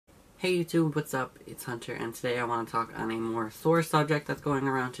Hey YouTube, what's up? It's Hunter, and today I want to talk on a more sore subject that's going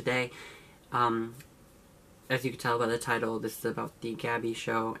around today. As you can tell by the title, this is about the Gabbie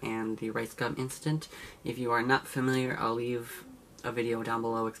show and the Ricegum incident. If you are not familiar, I'll leave a video down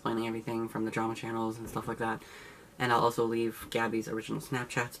below explaining everything from the drama channels and stuff like that. And I'll also leave Gabbie's original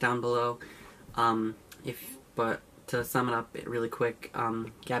Snapchats down below. But to sum it up really quick,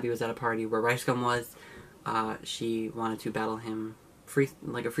 Gabbie was at a party where Ricegum was. She wanted to battle him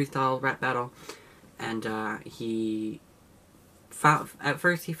like a freestyle rap battle, and at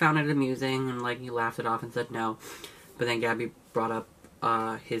first he found it amusing and like he laughed it off and said no, but then Gabbie brought up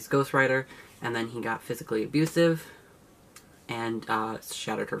his ghostwriter, and then he got physically abusive and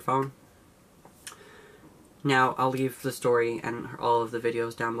shattered her phone. Now I'll leave the story and all of the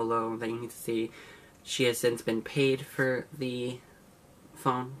videos down below that you need to see. She has since been paid for the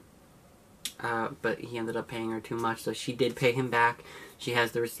phone. But he ended up paying her too much, so she did pay him back. She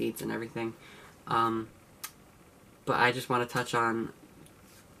has the receipts and everything. But I just want to touch on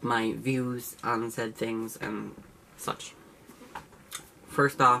my views on said things and such.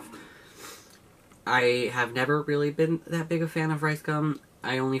 First off, I have never really been that big a fan of Ricegum.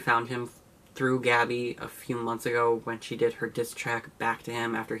 I only found him through Gabbie a few months ago when she did her diss track back to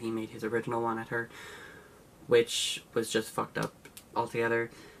him after he made his original one at her, which was just fucked up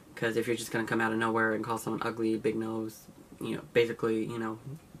altogether. Because if you're just gonna come out of nowhere and call someone ugly, big nose, basically,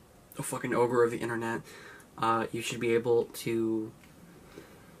 a fucking ogre of the internet, you should be able to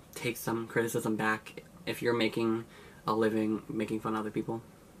take some criticism back if you're making a living making fun of other people.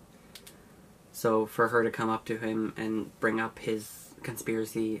 So for her to come up to him and bring up his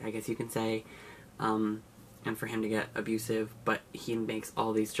conspiracy, I guess you can say, and for him to get abusive, but he makes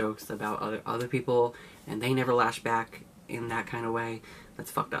all these jokes about other people, and they never lash back in that kind of way, that's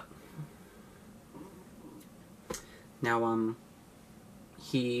fucked up. Now,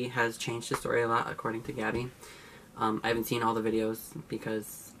 he has changed his story a lot, according to Gabbie. I haven't seen all the videos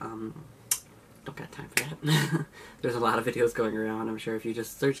because, don't got time for that. There's a lot of videos going around. I'm sure if you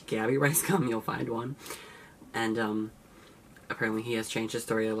just search Gabbie Ricegum, you'll find one. And, apparently he has changed his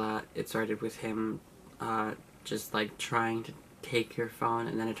story a lot. It started with him, just, like, trying to take your phone,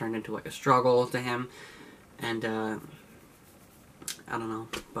 and then it turned into, like, a struggle to him. And, I don't know,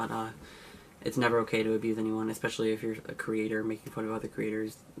 but it's never okay to abuse anyone, especially if you're a creator making fun of other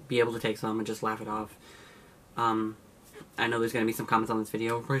creators. Be able to take some and just laugh it off. I know there's going to be some comments on this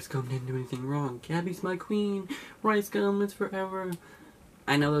video. Ricegum didn't do anything wrong. Gabbie's my queen. Ricegum is forever.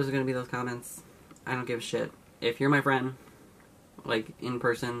 I know there's going to be those comments. I don't give a shit. If you're my friend, like in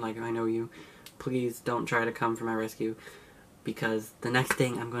person, like I know you, please don't try to come for my rescue, because the next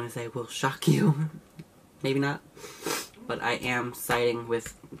thing I'm going to say will shock you. Maybe not. But I am siding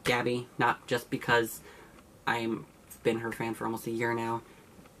with Gabbie, not just because I've been her fan for almost a year now,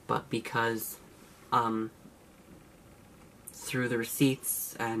 but because, through the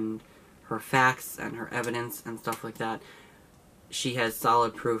receipts and her facts and her evidence and stuff like that, she has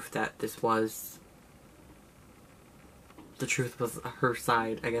solid proof that this was, the truth was her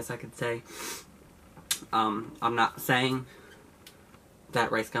side, I guess I could say. I'm not saying that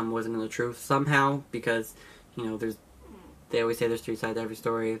Ricegum wasn't in the truth somehow, because, they always say there's three sides to every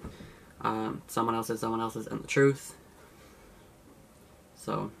story. Someone else's, and the truth.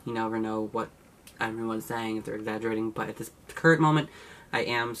 So, you never know what everyone's saying, if they're exaggerating. But at this current moment, I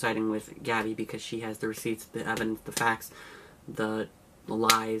am siding with Gabbie because she has the receipts, the evidence, the facts, the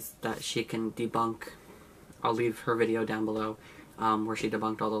lies that she can debunk. I'll leave her video down below where she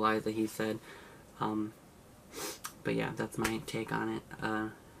debunked all the lies that he said. But yeah, that's my take on it.